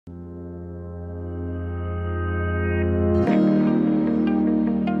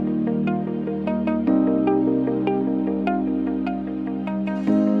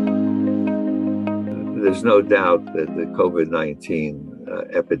There's no doubt that the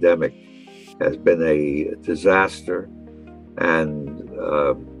COVID-19 epidemic has been a disaster, and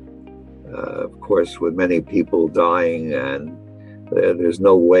of course, with many people dying, and there's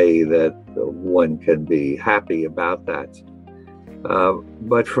no way that one can be happy about that.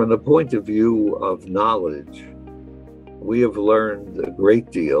 But from the point of view of knowledge, we have learned a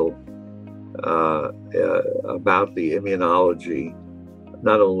great deal about the immunology,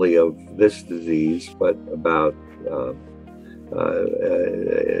 not only of this disease, but about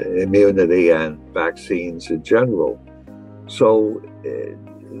immunity and vaccines in general. So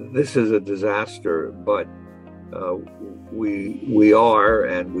this is a disaster, but we are,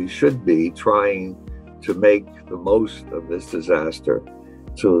 and we should be, trying to make the most of this disaster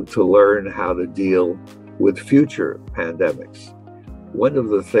to learn how to deal with future pandemics. One of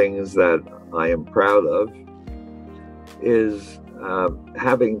the things that I am proud of is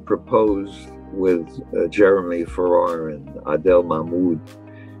having proposed with Jeremy Farrar and Adel Mahmoud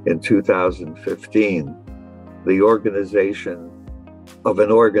in 2015 the organization of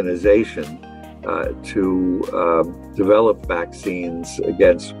an organization to develop vaccines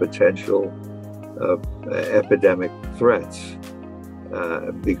against potential epidemic threats,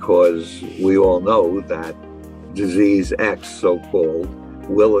 because we all know that disease X, so-called,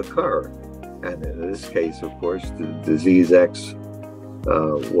 will occur. And in this case, of course, the disease X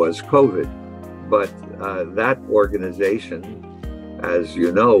was COVID. But that organization, as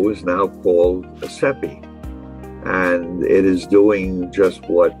you know, is now called CEPI. And it is doing just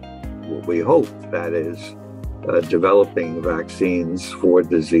what we hoped, that is, developing vaccines for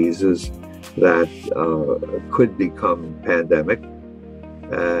diseases that could become pandemic,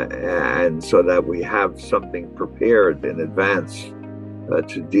 and so that we have something prepared in advance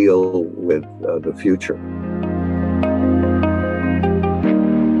to deal with the future.